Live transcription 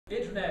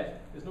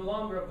Internet is no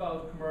longer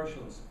about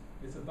commercials.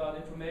 It's about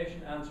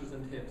information, answers,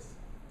 and tips.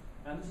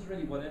 And this is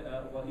really what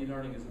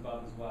e-learning is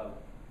about as well.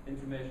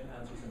 Information,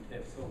 answers, and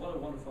tips. So what a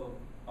wonderful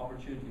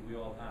opportunity we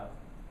all have.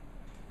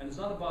 And it's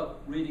not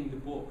about reading the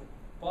book.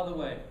 By the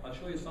way, I'll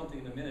show you something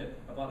in a minute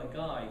about a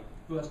guy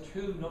who has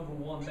 2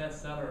 #1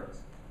 bestsellers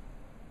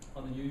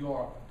on the New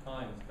York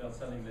Times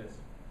best-selling list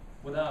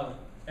without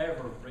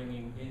ever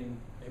bringing in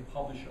a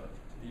publisher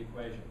to the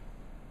equation.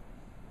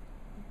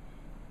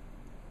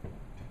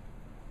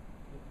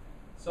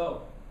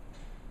 So,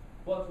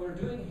 what we're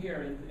doing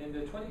here in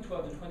the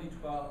 2012 to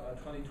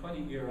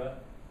 2020 era,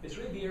 it's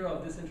really the era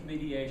of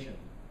disintermediation.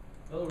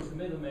 In other words, the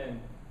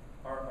middlemen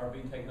are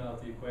being taken out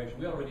of the equation.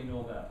 We already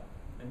know that.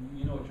 And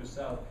you know it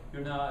yourself.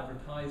 You're now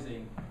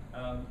advertising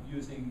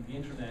using the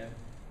internet.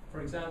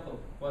 For example,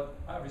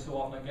 every so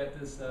often I get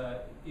this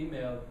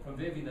email from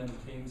Vivian and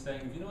the team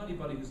saying, if you know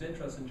anybody who's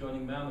interested in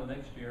joining MAML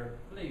next year,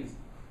 please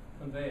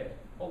convey it.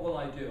 What will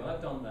I do? And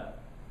I've done that.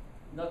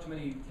 Not too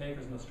many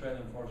takers in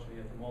Australia, unfortunately,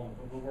 at the moment,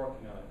 but we're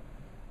working on it.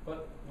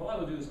 But what I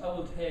will do is I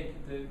will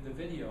take the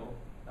video,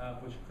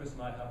 which Chris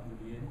and I happen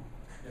to be in,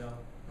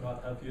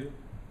 God help you,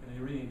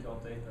 you really need to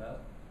update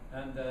that.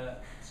 And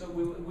so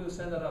we'll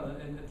send that out,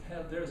 and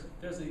there's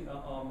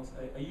almost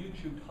a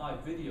YouTube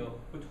type video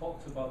which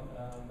talks about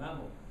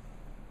MAML.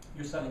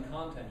 You're selling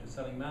content, you're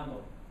selling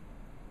MAML.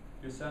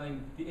 You're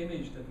selling the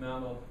image that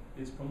MAML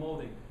is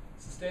promoting.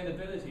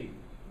 Sustainability.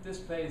 This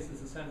place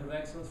is a center of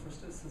excellence for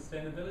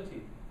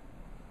sustainability.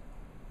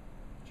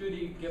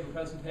 Judy gave a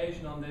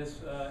presentation on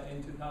this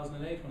in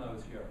 2008 when I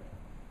was here.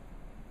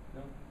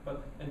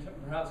 But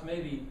perhaps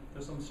maybe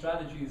there's some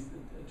strategies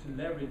to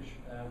leverage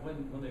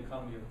when the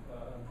economy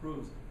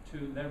improves,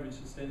 to leverage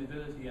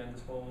sustainability and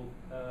this whole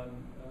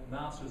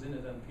master's in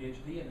it and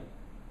PhD in it.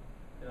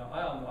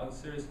 I would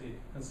seriously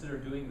consider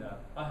doing that.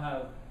 I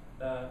have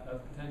a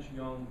potential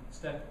young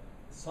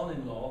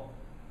step-son-in-law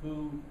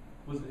who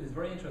is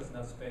very interested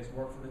in that space,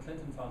 worked for the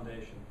Clinton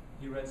Foundation.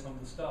 He read some of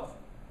the stuff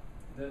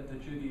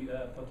that Judy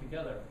put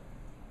together.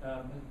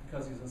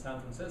 Because he's in San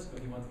Francisco,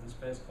 he went to this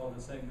place called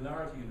the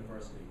Singularity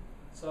University.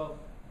 So,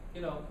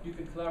 you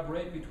could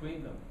collaborate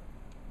between them.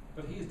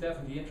 But he's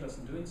definitely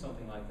interested in doing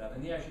something like that,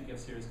 and he actually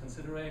gives serious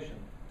consideration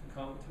to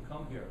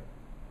come here.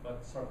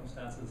 But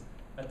circumstances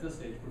at this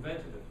stage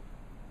prevented it.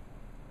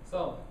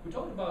 So, we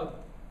talked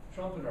about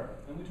trumpeter,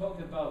 and we talked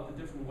about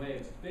the different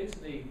waves.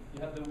 Basically, you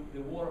have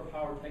the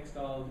water-powered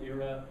textile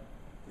era,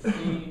 the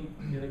steam,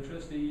 the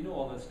electricity,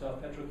 all that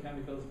stuff,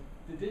 petrochemicals,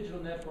 the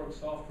digital network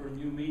software,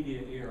 new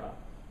media era.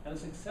 And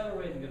it's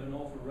accelerating at an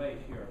awful rate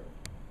here.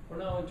 We're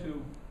now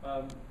into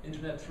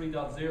Internet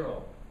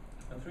 3.0.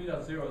 And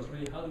 3.0 is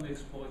really how do we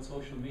exploit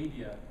social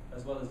media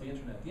as well as the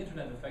internet. The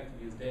internet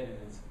effectively is dead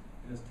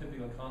in its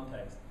typical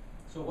context.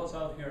 So what's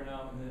out here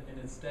now in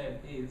its stead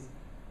is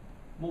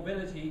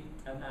mobility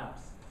and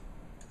apps.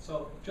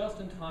 So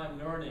just-in-time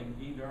learning,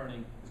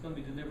 e-learning, is going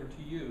to be delivered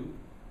to you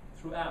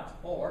through apps,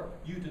 or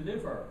you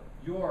deliver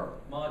your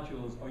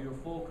modules or your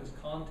focused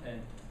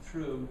content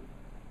through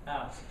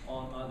apps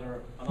on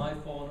either an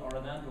iPhone or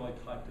an Android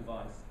type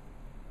device.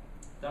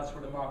 That's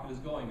where the market is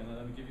going, and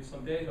let me give you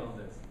some data on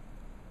this.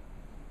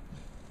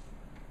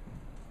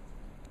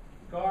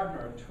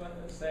 Gartner,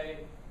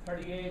 say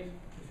 38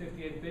 to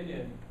 58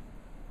 billion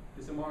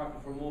is the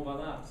market for mobile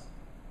apps.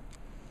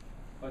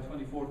 By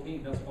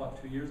 2014, that's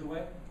what, 2 years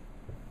away?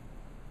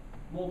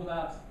 Mobile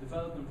apps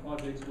development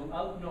projects will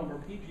outnumber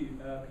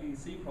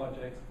PC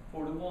projects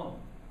 4-to-1.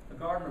 The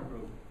Gartner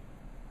Group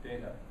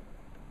data.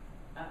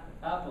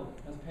 Apple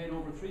has paid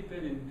over $3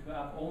 billion to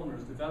app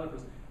owners,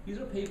 developers. These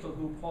are people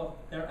who put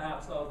their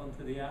apps out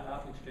onto the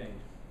app exchange.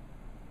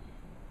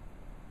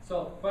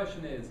 So,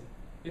 question is,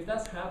 if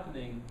that's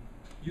happening,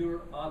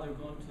 you're either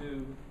going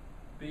to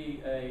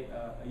be a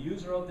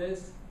user of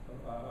this,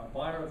 a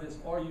buyer of this,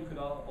 or you could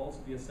also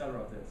be a seller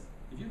of this.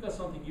 If you've got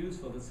something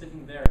useful that's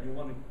sitting there and you're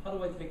wondering, how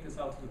do I take this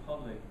out to the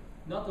public?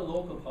 Not the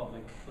local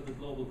public, but the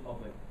global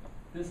public.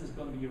 This is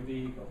going to be your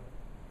vehicle.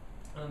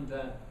 And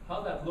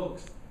how that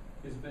looks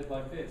is a bit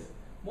like this.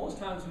 Most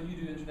times when you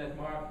do internet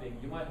marketing,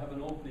 you might have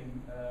an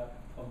opening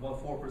of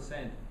about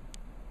 4%.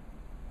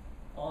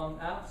 On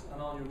apps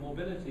and on your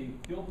mobility,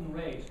 the open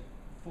rate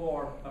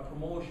for a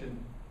promotion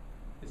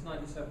is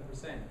 97%.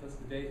 That's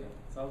the data.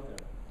 It's out there.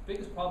 The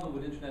biggest problem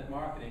with internet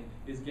marketing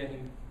is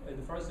getting, in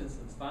the first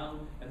instance,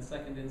 found, and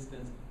second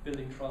instance,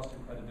 building trust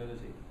and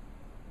credibility.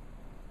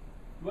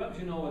 Web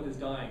you know it is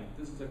dying.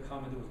 This is a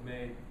comment that was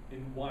made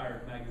in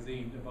Wired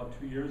magazine about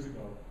 2 years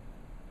ago.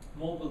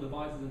 Mobile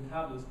devices and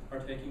tablets are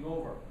taking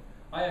over.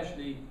 I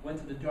actually went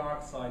to the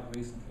dark side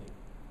recently.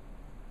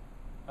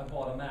 I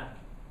bought a Mac.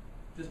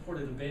 This poor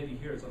little baby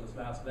here is on its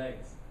last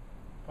legs.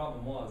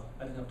 Problem was,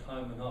 I didn't have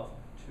time enough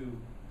to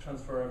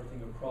transfer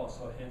everything across,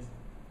 so hence,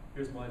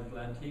 here's my little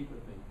antique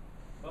with me.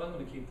 But I'm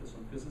going to keep this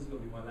one because this is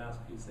going to be my last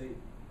PC.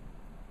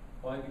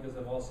 Why? Because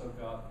I've also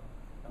got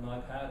an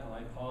iPad,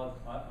 an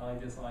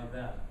iPod, this,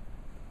 that.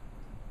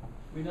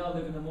 We now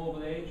live in a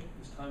mobile age.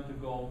 It's time to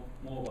go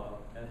mobile,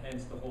 and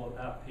hence the whole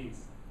app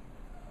piece.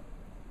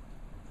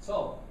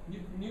 So,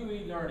 new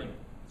e-learning.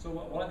 So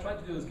what I try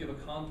to do is give a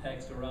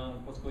context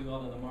around what's going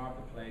on in the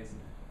marketplace.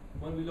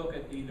 When we look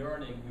at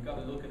e-learning, we've got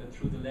to look at it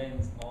through the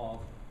lens of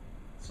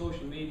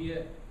social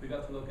media, we've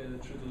got to look at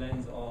it through the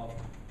lens of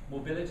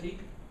mobility,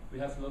 we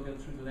have to look at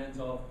it through the lens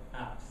of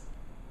apps.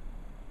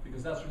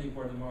 Because that's really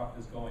where the market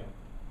is going.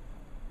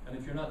 And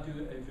if you're not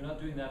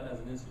doing that as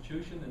an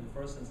institution, in the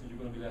first instance, you're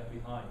going to be left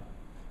behind.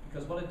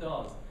 Because what it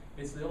does,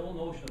 it's the old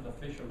notion of the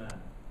fisherman,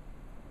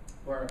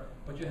 where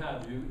what you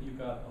have, you've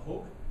got a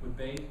hook with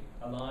bait,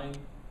 a line,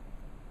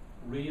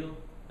 reel,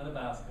 and a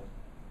basket.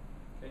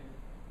 Okay?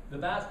 The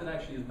basket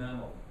actually is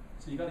mammal.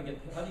 So you got to get,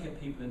 how do you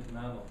get people into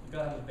mammal? You've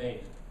got to have a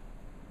bait.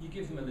 You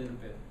give them a little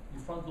bit. You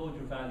front load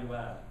your value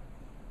add.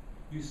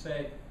 You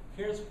say,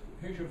 here's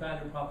your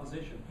value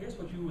proposition. Here's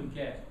what you will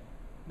get.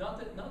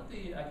 Not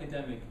the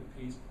academic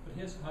piece, but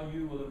here's how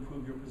you will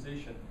improve your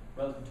position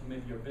relative to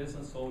maybe your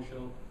business,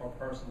 social, or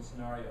personal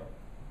scenario.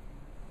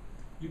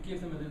 You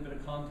give them a little bit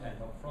of content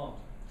up front,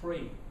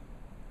 free.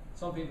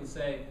 Some people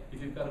say,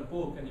 if you've got a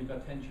book and you've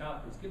got 10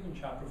 chapters, give them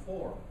chapter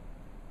 4.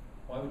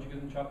 Why would you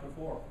give them chapter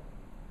 4?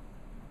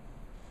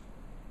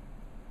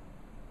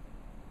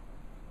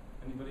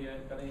 Anybody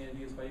got any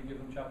ideas why you give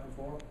them chapter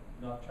 4,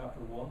 not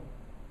chapter 1?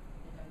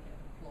 They don't get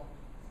the plot,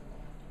 so they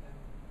have to go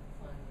and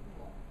find the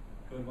plot.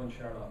 Good one,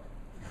 Sherlock.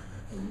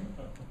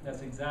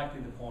 That's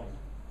exactly the point.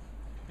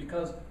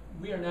 Because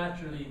we are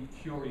naturally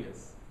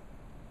curious.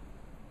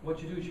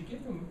 What you do is you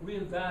give them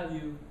real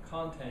value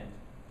content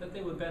that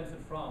they will benefit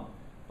from.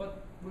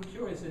 But we're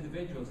curious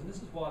individuals, and this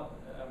is what,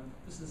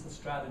 this is a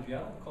strategy. I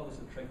don't call this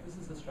a trick, this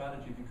is a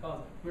strategy because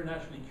we're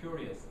naturally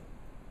curious.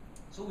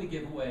 So we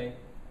give away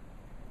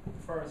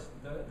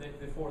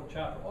the fourth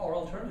chapter. Or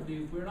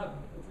alternatively, if we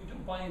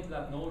don't buy into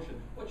that notion,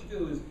 what you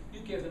do is you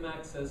give them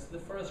access to the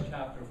first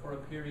chapter for a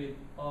period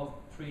of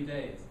 3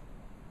 days.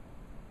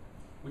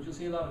 What you'll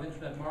see a lot of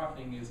internet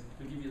marketing is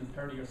they'll give you the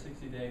 30 or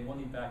 60 day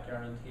money back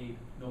guaranteed,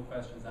 no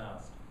questions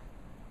asked.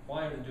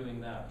 Why are they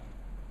doing that?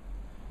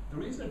 The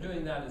reason they're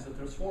doing that is that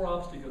there's 4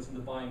 obstacles in the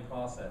buying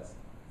process.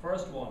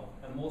 First one,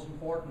 and the most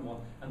important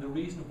one, and the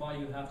reason why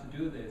you have to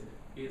do this,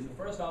 is the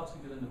first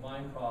obstacle in the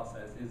buying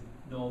process is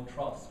no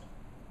trust.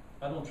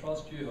 I don't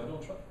trust you. In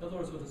other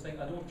words, what they're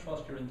saying, I don't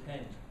trust your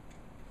intent.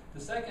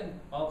 The second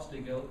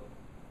obstacle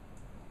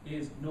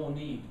is no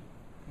need.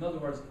 In other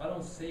words, I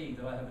don't see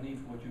that I have a need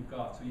for what you've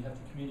got, so you have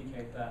to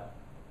communicate that.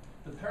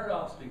 The third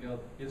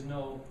obstacle is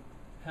no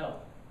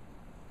help.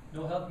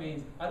 No help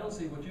means I don't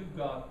see what you've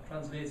got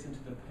translates into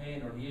the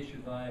pain or the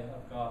issue that I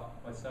have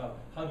got myself.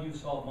 How do you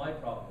solve my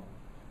problem?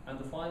 And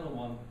the final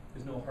one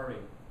is no hurry,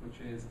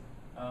 which is,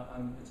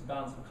 and it's a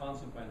balance of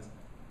consequence.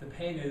 The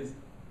pain is,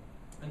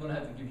 I'm going to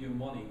have to give you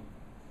money.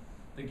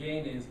 The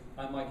gain is,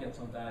 I might get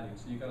some value.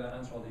 So you've got to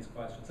answer all these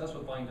questions. That's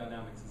what buying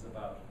dynamics is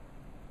about.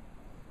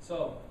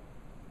 So,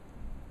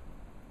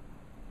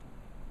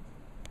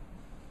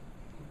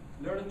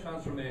 learning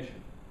transformation.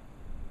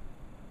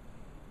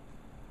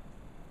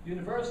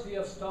 University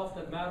of stuff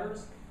that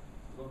matters.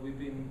 Well,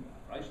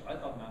 I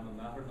thought Mammal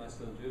mattered, and I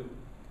still do.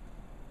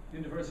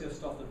 University of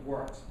stuff that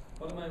works.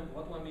 What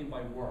do I mean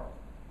by work?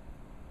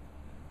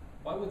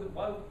 Why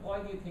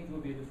do you think there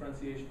would be a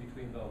differentiation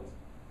between those?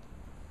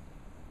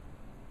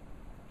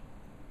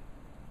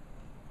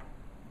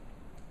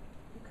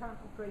 You can't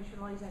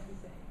operationalise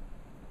everything.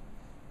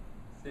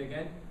 Say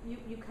again?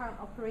 You can't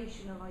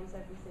operationalise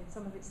everything.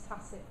 Some of it's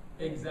tacit.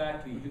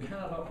 Exactly. You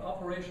cannot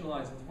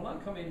operationalise it. When I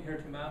come in here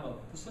to Mammal,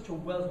 there's such a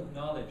wealth of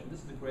knowledge, and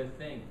this is a great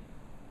thing.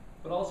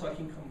 But also I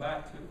can come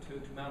back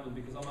to Mammal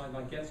because I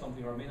might get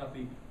something or it may not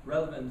be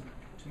relevant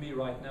to me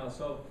right now.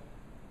 So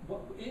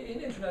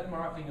in internet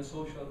marketing and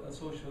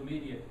social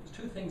media, there's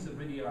 2 things that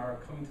really are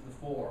coming to the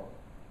fore.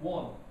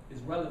 One is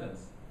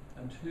relevance,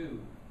 and 2,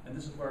 and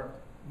this is where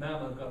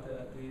Mammal got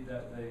the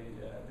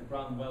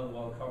ground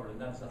well covered,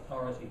 and that's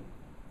authority.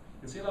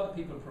 You see a lot of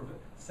people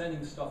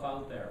sending stuff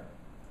out there.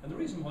 And the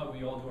reason why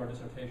we all do our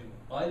dissertation,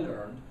 I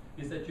learned,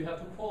 is that you have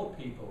to quote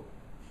people.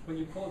 When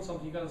you quote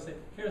something, you've got to say,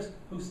 here's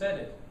who said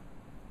it.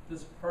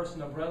 This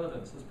person of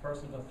relevance, this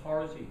person of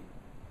authority.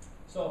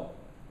 So,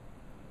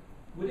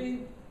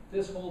 within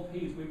this whole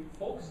piece,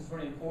 focus is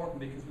very important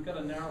because we've got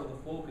to narrow the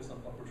focus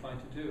on what we're trying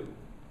to do.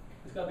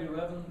 It's got to be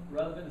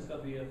relevant, it's got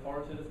to be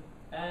authoritative,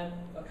 and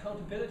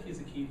accountability is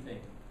a key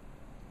thing.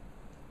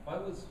 Why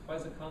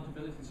is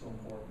accountability so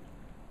important?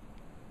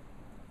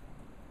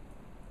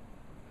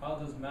 How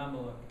does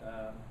Mammal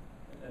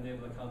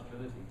enable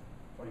accountability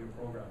for your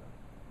program?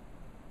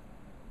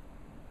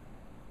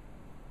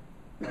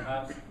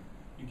 Perhaps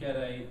you get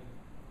an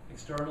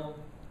external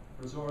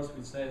resource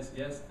which says,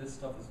 yes, this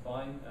stuff is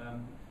fine.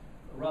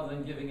 Rather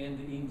than giving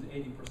Enda Eames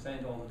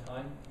 80% all the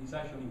time, he's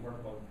actually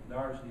worked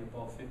largely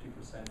above 50%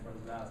 for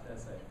his last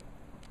essay.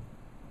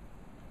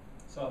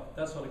 So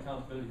that's what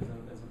accountability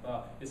is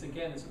about. It's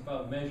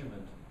about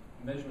measurement.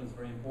 Measurement is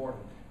very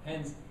important.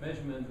 Hence,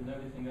 measurement and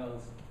everything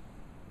else,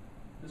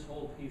 this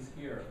whole piece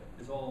here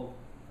is all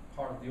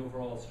part of the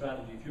overall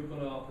strategy. If you're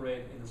going to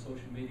operate in the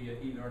social media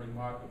e-learning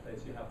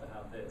marketplace, you have to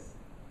have this.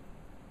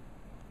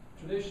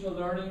 Traditional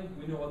learning,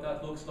 we know what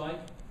that looks like.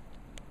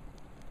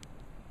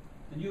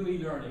 The new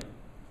e-learning,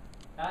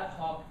 ad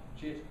hoc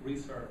JIT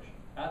research,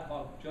 ad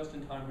hoc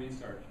just-in-time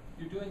research.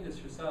 You're doing this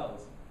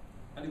yourselves.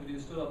 Anybody who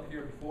stood up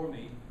here before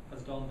me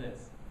has done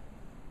this.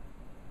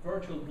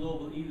 Virtual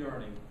global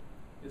e-learning.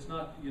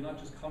 You're not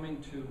just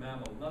coming to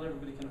MAML. Not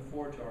everybody can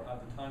afford to or have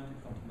the time to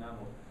come to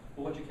MAML.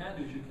 But what you can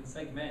do is you can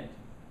segment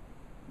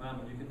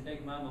MAML. You can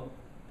take MAML,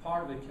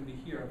 part of it can be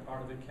here, and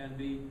part of it can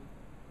be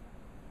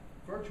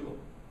virtual.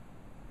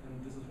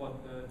 And this is what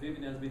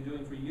Vivian has been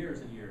doing for years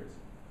and years.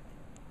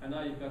 And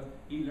now you've got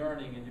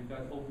e-learning and you've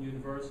got Open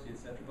University,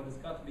 etc. But it's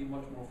got to be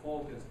much more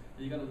focused.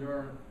 And you've got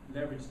to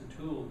leverage the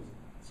tools,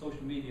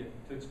 social media,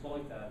 to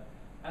exploit that.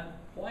 And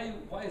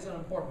why is that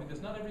important?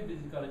 Because not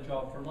everybody's got a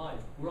job for life.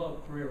 We're all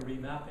career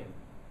remapping.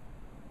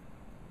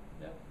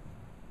 Yeah.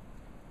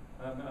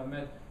 I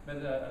met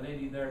a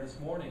lady there this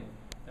morning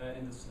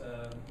in this,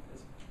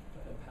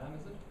 Pam,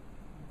 is it?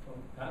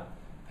 Pam?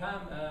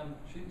 Pam,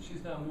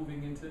 she's now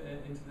moving into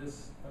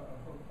this,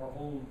 her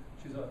whole,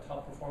 she's a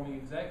top performing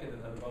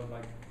executive at about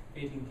like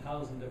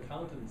 18,000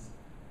 accountants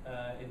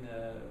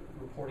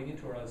reporting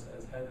into her as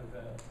head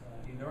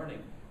of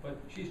e-learning. But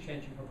she's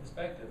changing her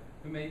perspective.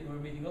 We're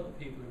meeting other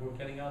people who are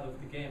getting out of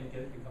the game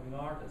and becoming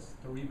artists,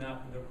 they're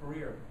remapping their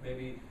career.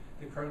 Maybe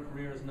the current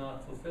career is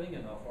not fulfilling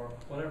enough or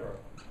whatever.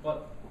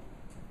 But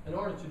in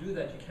order to do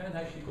that, you can't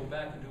actually go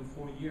back and do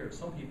 4 years.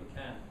 Some people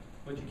can.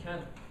 But you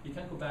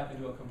can't go back and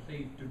do a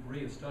complete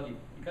degree of study.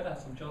 You've got to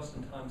have some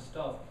just-in-time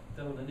stuff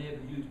that will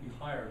enable you to be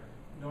hired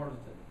in order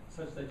to,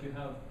 such that you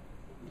have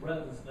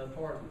relevance and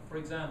authority. For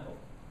example,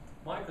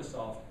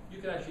 Microsoft,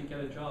 you could actually get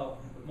a job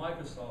with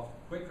Microsoft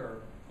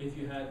quicker if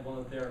you had one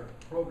of their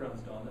programs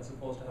done as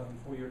opposed to having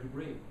a 4-year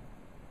degree.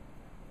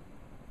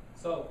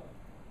 So,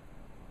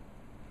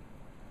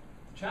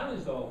 the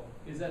challenge though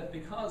is that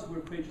because we're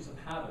creatures of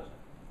habit,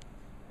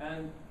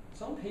 and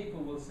some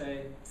people will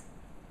say,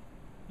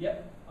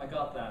 yep, I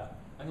got that,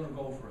 I'm going to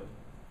go for it.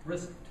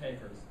 Risk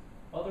takers.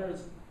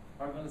 Others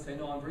are going to say,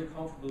 no, I'm very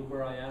comfortable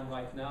where I am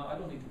right now, I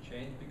don't need to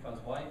change, because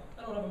why?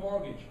 I don't have a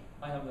mortgage.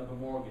 I haven't have a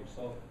mortgage,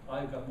 so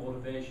I've got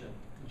motivation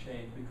to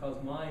change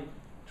because my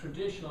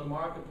traditional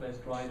marketplace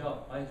dried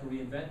up. I had to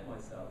reinvent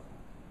myself.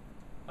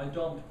 I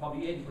dumped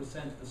probably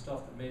 80% of the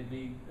stuff that made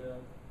me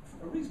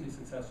a reasonably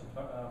successful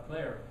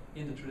player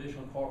in the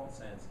traditional corporate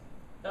sense.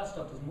 That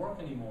stuff doesn't work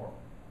anymore.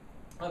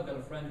 I've got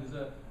a friend who's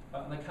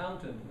an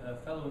accountant, a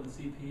fellow in the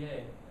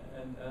CPA,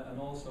 and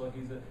also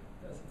he's a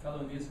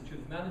fellow in the Institute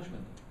of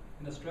Management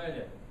in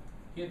Australia.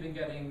 He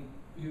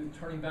was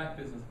turning back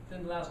business.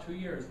 Within the last 2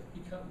 years,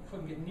 he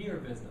couldn't get near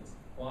business.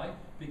 Why?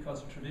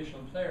 Because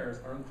traditional players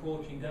are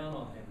encroaching down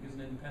on him. He's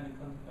an independent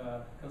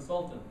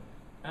consultant.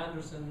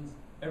 Anderson's,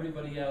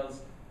 everybody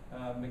else,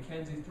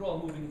 Mackenzie's, they're all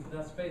moving into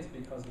that space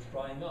because it's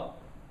drying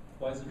up.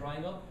 Why is it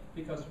drying up?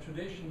 Because the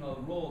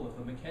traditional role of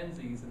the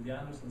Mackenzies and the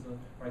Andersons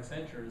or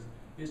Accentures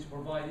is to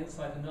provide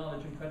insight and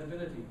knowledge and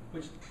credibility,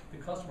 which the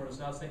customer is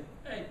now saying,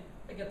 hey,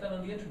 I get that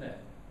on the internet.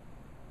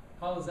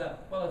 How is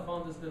that? Well, I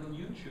found this little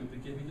YouTube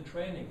that gave me the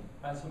training.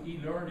 I had some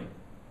e-learning.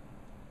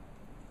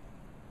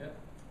 Yeah?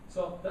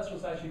 So that's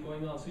what's actually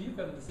going on. So you've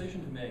got a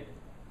decision to make.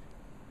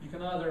 You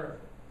can either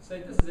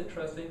say, this is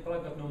interesting, but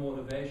I've got no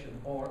motivation,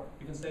 or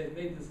you can say,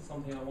 maybe this is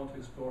something I want to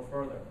explore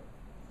further.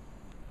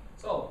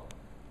 So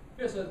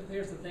here's the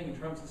thing in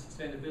terms of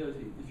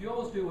sustainability. If you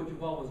always do what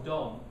you've always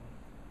done,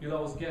 you'll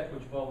always get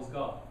what you've always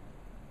got.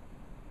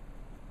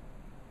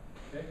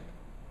 Okay?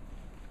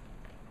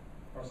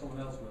 Or someone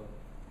else will.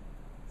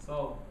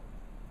 So,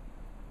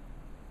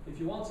 if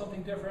you want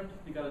something different,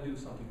 you've got to do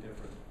something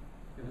different.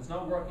 If it's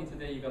not working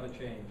today, you've got to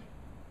change.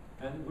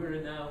 And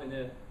we're now in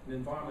an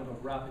environment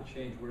of rapid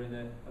change. We're in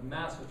a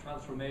massive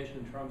transformation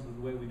in terms of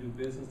the way we do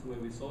business, the way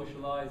we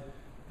socialize,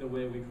 the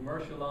way we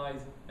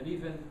commercialize, and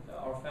even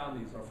our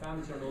families. Our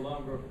families are no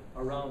longer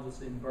around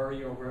us in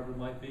Bury or wherever it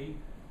might be.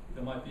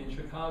 They might be in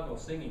Chicago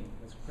singing,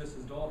 as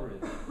Chris's daughter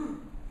is.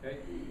 Okay,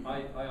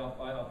 I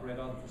operate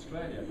out of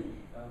Australia,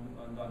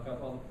 and I've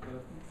got all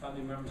the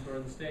family members who are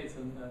in the States,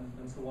 and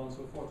so on and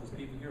so forth. There's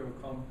people here who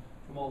come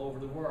from all over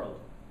the world.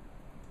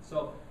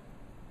 So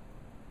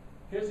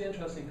here's the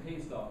interesting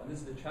piece, though, and this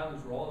is the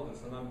challenge for all of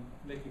us. And I'm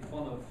making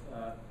fun of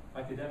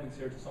academics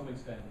here to some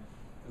extent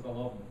because I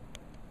love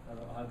them.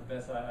 I have the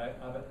best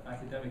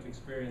academic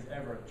experience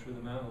ever through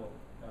the manual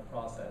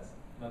process,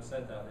 and I've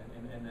said that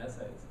in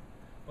essays.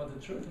 But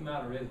the truth of the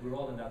matter is, we're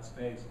all in that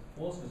space.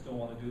 Most of us don't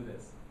want to do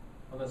this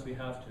unless we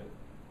have to.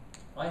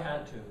 I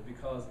had to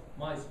because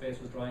my space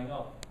was drying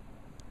up.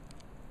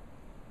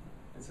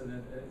 It's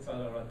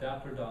either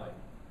adapt or die.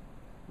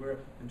 We're,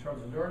 in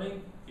terms of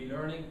learning,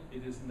 e-learning,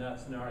 it is in that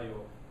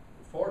scenario.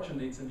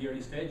 Fortunately, it's in the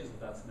early stages of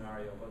that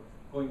scenario, but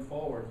going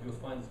forward, you'll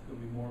find it's going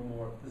to be more and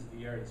more, this is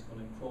the area that's going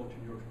to encroach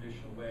in your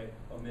traditional way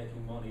of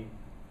making money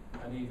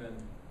and even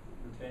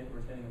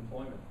retaining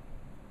employment.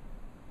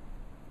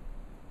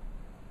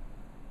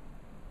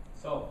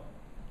 So,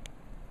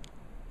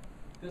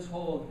 this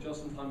whole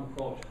just-in-time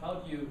approach, how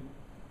do you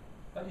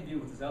deal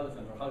with this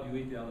elephant, or how do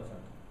you eat the elephant?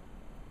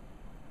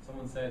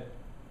 Someone said,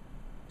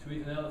 to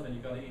eat an elephant,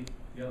 you've got to eat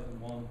the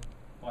elephant one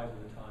bite at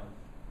a time.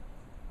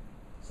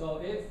 So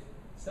if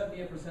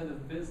 78%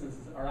 of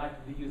businesses are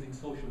actively using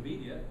social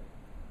media,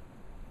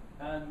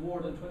 and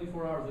more than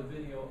 24 hours of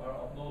video are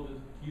uploaded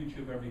to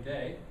YouTube every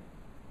day,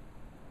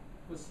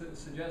 which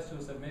suggests to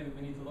us that maybe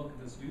we need to look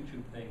at this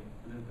YouTube thing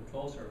a little bit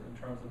closer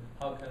in terms of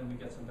how can we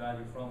get some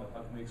value from it,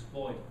 how can we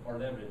exploit or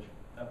leverage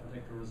that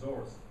particular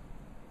resource.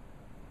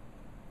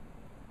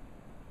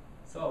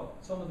 So,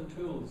 some of the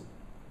tools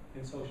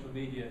in social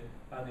media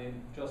and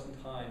in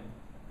just-in-time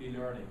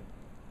e-learning.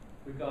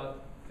 We've got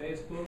Facebook,